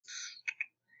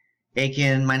Hey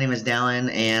Ken, my name is Dallin,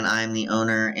 and I'm the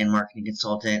owner and marketing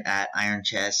consultant at Iron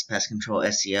Chest Pest Control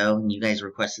SEO. And you guys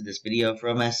requested this video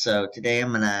from us, so today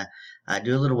I'm gonna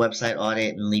do a little website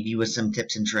audit and leave you with some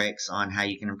tips and tricks on how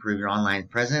you can improve your online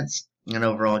presence and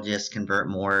overall just convert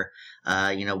more,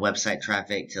 website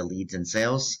traffic to leads and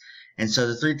sales. And so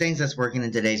the three things that's working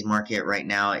in today's market right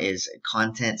now is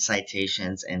content,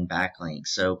 citations, and backlinks.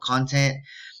 So content.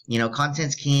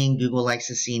 Content's king. Google likes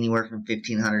to see anywhere from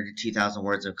 1,500 to 2,000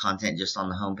 words of content just on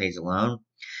the homepage alone.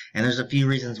 And there's a few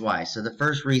reasons why. So the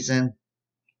first reason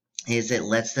is it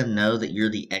lets them know that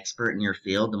you're the expert in your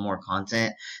field, the more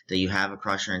content that you have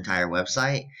across your entire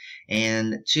website.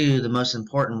 And two, the most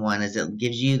important one is it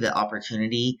gives you the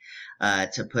opportunity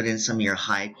to put in some of your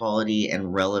high quality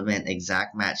and relevant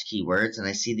exact match keywords. And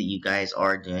I see that you guys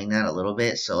are doing that a little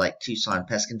bit. So like Tucson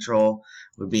pest control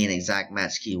would be an exact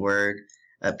match keyword.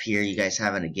 Up here, you guys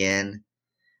have it again.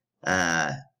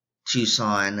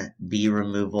 Tucson bee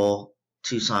removal,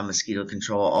 Tucson mosquito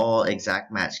control, all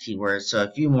exact match keywords. So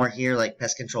a few more here, like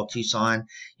pest control Tucson.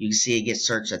 You can see it gets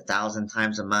searched 1,000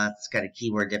 times a month. It's got a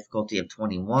keyword difficulty of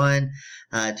 21.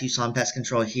 Tucson pest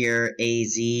control here,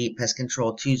 AZ pest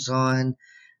control Tucson.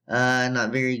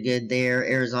 Not very good there.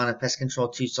 Arizona pest control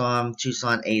Tucson,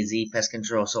 Tucson AZ pest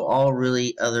control. So all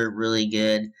other really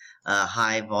good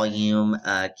high volume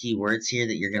keywords here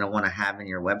that you're going to want to have in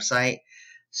your website.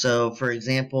 So for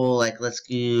example, like let's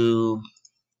do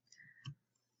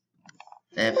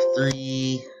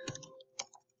F3.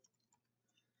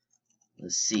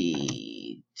 Let's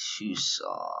see,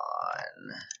 Tucson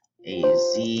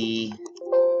AZ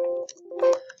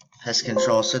pest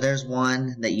control. So there's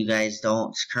one that you guys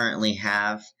don't currently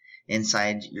have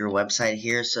inside your website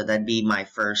here. So that'd be my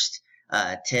first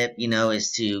tip,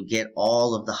 is to get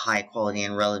all of the high quality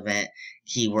and relevant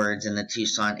keywords in the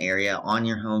Tucson area on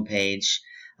your homepage.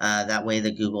 That way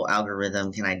the Google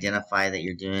algorithm can identify that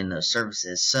you're doing those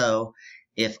services. So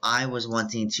if I was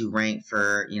wanting to rank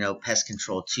for, pest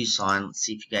control Tucson, let's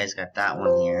see if you guys got that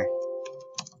one here.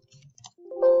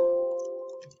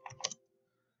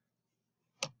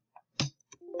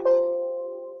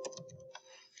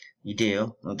 You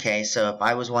do. Okay, so if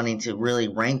I was wanting to really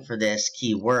rank for this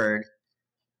keyword,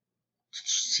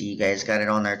 see you guys got it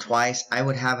on there twice, I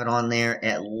would have it on there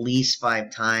at least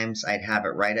 5 times. I'd have it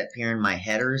right up here in my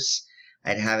headers.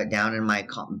 I'd have it down in my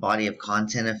body of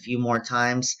content a few more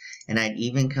times. And I'd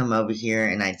even come over here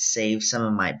and I'd save some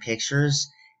of my pictures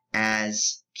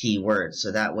as keywords.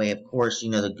 So that way, of course,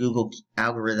 the Google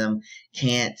algorithm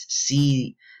can't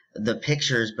see the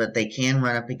pictures, but they can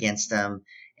run up against them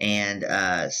and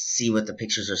see what the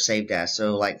pictures are saved as.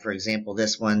 So like for example,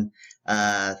 this one,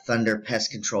 Thunder Pest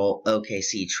Control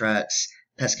OKC Trucks.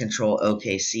 Pest Control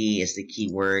OKC is the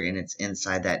keyword and it's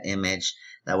inside that image.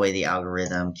 That way the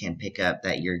algorithm can pick up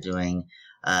that you're doing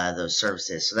those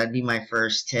services. So that'd be my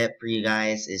first tip for you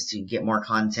guys, is to get more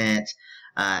content,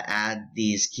 add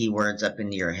these keywords up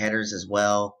into your headers as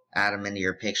well, add them into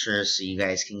your pictures so you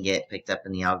guys can get picked up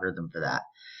in the algorithm for that.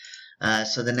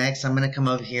 So the next, I'm going to come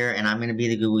over here and I'm going to be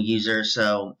the Google user.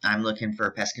 So I'm looking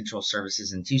for pest control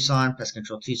services in Tucson, pest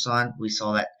control Tucson. We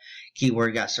saw that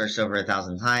keyword got searched over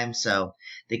 1,000 times. So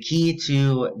the key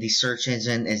to the search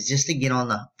engine is just to get on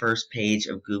the first page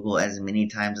of Google as many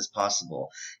times as possible.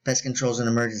 Pest control is an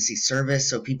emergency service,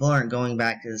 so people aren't going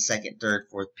back to the second, third,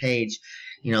 fourth page,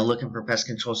 looking for pest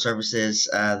control services.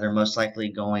 They're most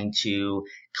likely going to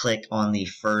click on the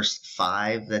first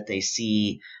 5 that they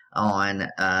see on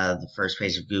the first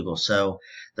page of Google. So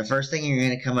the first thing you're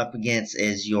going to come up against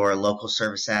is your local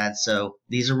service ads. So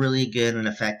these are really good and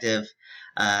effective.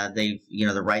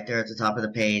 They're right there at the top of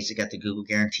the page. They got the Google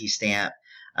guarantee stamp.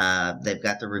 They've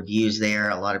got the reviews there.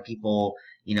 A lot of people,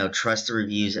 trust the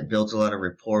reviews. It builds a lot of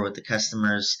rapport with the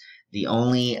customers. The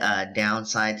only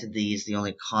downside to these, the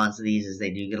only cons to these is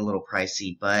they do get a little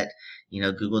pricey, but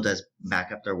Google does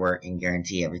back up their work and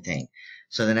guarantee everything.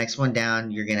 So the next one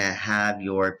down, you're going to have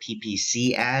your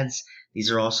PPC ads.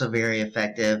 These are also very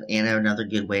effective and another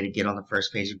good way to get on the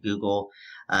first page of Google.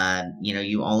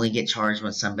 You only get charged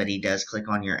when somebody does click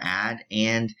on your ad,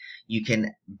 and you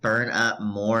can burn up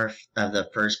more of the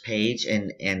first page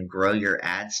and grow your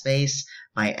ad space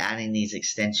by adding these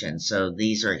extensions. So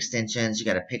these are extensions. You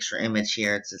got a picture image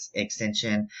here. It's an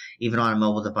extension. Even on a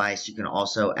mobile device, you can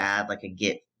also add like a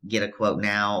get a quote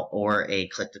now or a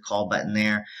click to call button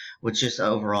there, which just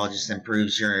overall just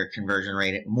improves your conversion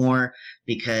rate more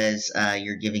because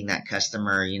you're giving that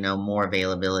customer, more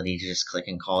availability to just click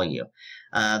and call you.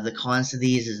 The cons to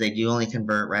these is they do only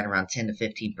convert right around 10 to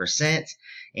 15%,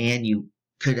 and you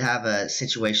could have a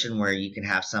situation where you can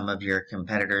have some of your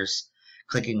competitors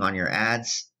clicking on your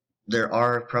ads. there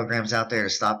are programs out there to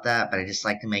stop that, but I just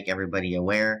like to make everybody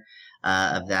aware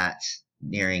of that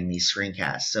during these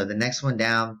screencasts. So the next one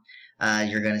down,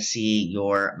 you're going to see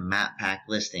your map pack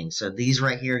listing. So these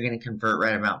right here are going to convert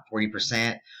right about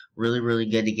 40%. Really, really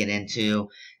good to get into.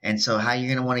 And so how you're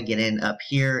going to want to get in up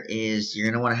here is you're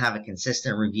going to want to have a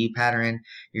consistent review pattern.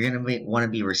 You're going to want to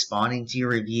be responding to your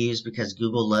reviews because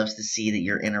Google loves to see that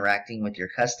you're interacting with your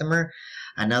customer.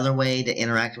 Another way to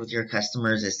interact with your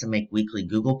customers is to make weekly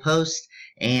Google posts,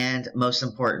 and most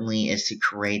importantly is to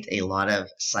create a lot of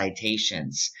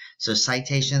citations. So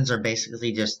citations are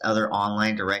basically just other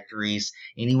online directories.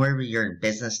 Anywhere where your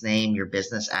business name, your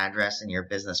business address, and your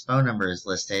business phone number is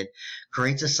listed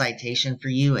creates a citation for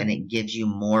you, and it gives you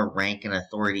more rank and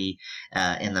authority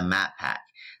in the map pack.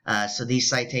 So these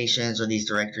citations or these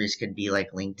directories could be like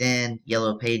LinkedIn,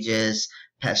 Yellow Pages,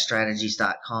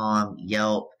 peststrategies.com,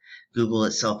 Yelp, Google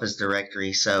itself as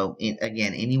directory. So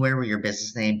again, anywhere where your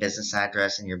business name, business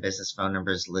address, and your business phone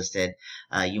number is listed,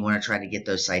 you want to try to get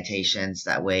those citations.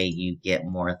 That way you get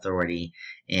more authority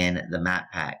in the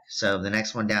map pack. So the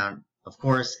next one down, of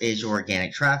course, is your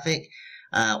organic traffic.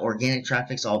 Organic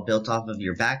traffic is all built off of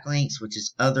your backlinks, which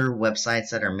is other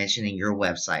websites that are mentioning your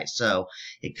website. So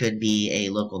it could be a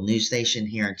local news station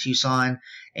here in Tucson,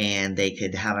 and they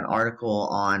could have an article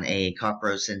on a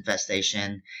cockroach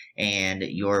infestation, and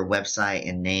your website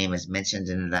and name is mentioned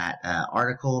in that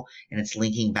article, and it's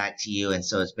linking back to you. And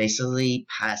so it's basically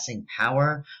passing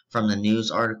power from the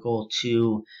news article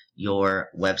to your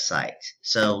website.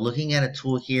 So looking at a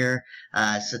tool here,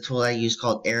 it's a tool I use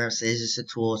called Eris. It is just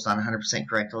a tool. It's not 100%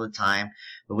 correct all the time,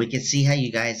 but we can see how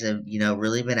you guys have,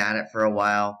 really been at it for a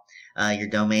while. Your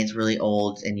domain's really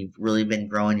old, and you've really been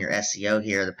growing your SEO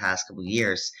here the past couple of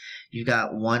years. You've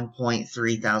got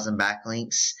 1.3 thousand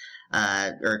backlinks,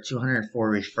 or 204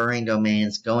 referring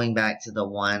domains going back to the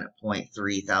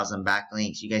 1.3 thousand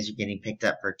backlinks. You guys are getting picked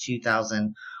up for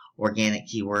 2,000 organic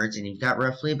keywords, and you've got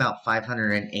roughly about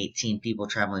 518 people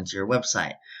traveling to your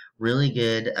website. Really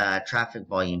good traffic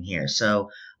volume here. So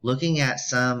looking at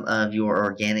some of your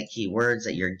organic keywords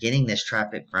that you're getting this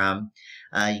traffic from,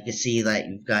 you can see that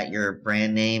you've got your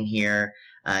brand name here,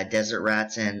 desert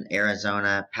rats in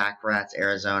Arizona, pack rats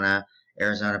Arizona,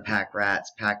 Arizona pack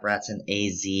rats in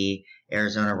AZ,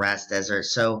 Arizona rats desert.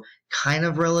 So kind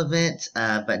of relevant,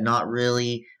 but not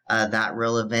really that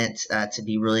relevant to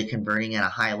be really converting at a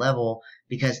high level,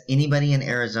 because anybody in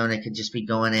Arizona could just be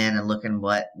going in and looking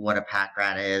what a pack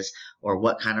rat is, or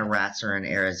what kind of rats are in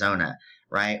Arizona,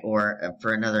 right? Or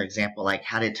for another example, like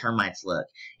how did termites look?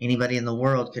 Anybody in the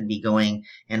world could be going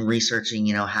and researching,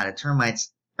 how do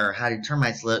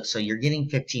termites look? So you're getting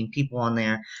 15 people on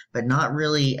there, but not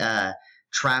really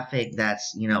traffic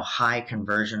that's high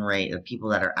conversion rate of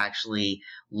people that are actually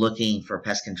looking for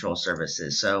pest control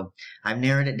services. So I've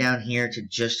narrowed it down here to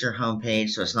just your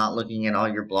homepage, so it's not looking at all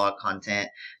your blog content.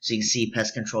 So you can see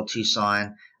Pest Control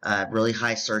Tucson, really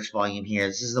high search volume here.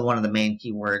 This is one of the main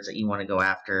keywords that you want to go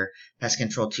after. Pest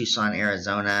Control Tucson,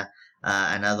 Arizona.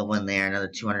 Another one there, another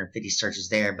 250 searches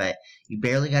there, but you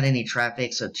barely got any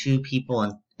traffic. So 2 people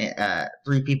and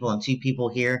 3 people and 2 people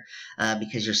here,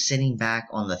 because you're sitting back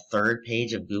on the 3rd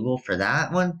page of Google for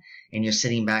that one, and you're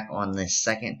sitting back on the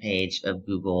 2nd page of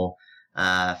Google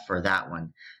for that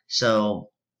one. So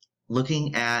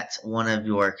looking at one of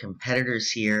your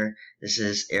competitors here, this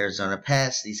is Arizona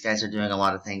Pest. These guys are doing a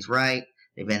lot of things right.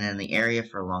 They've been in the area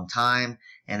for a long time,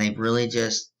 and they've really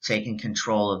just taken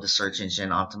control of the search engine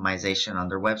optimization on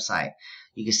their website.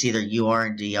 You can see their UR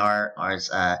and DR are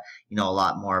a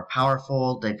lot more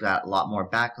powerful. They've got a lot more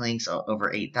backlinks,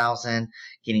 over 8,000,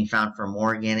 getting found for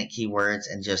more organic keywords,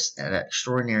 and just an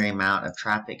extraordinary amount of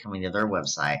traffic coming to their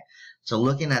website. So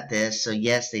looking at this, so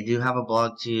yes, they do have a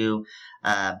blog too,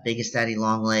 Biggest Daddy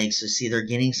Longlegs. So see, they're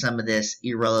getting some of this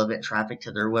irrelevant traffic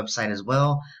to their website as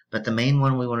well. But the main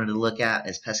one we wanted to look at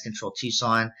is Pest Control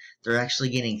Tucson. They're actually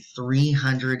getting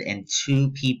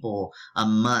 302 people a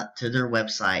month to their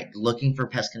website looking for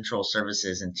pest control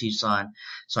services in Tucson.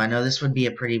 So I know this would be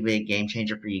a pretty big game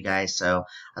changer for you guys. So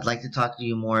I'd like to talk to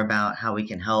you more about how we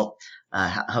can help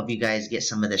you guys get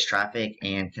some of this traffic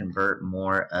and convert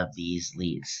more of these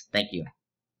leads. Thank you.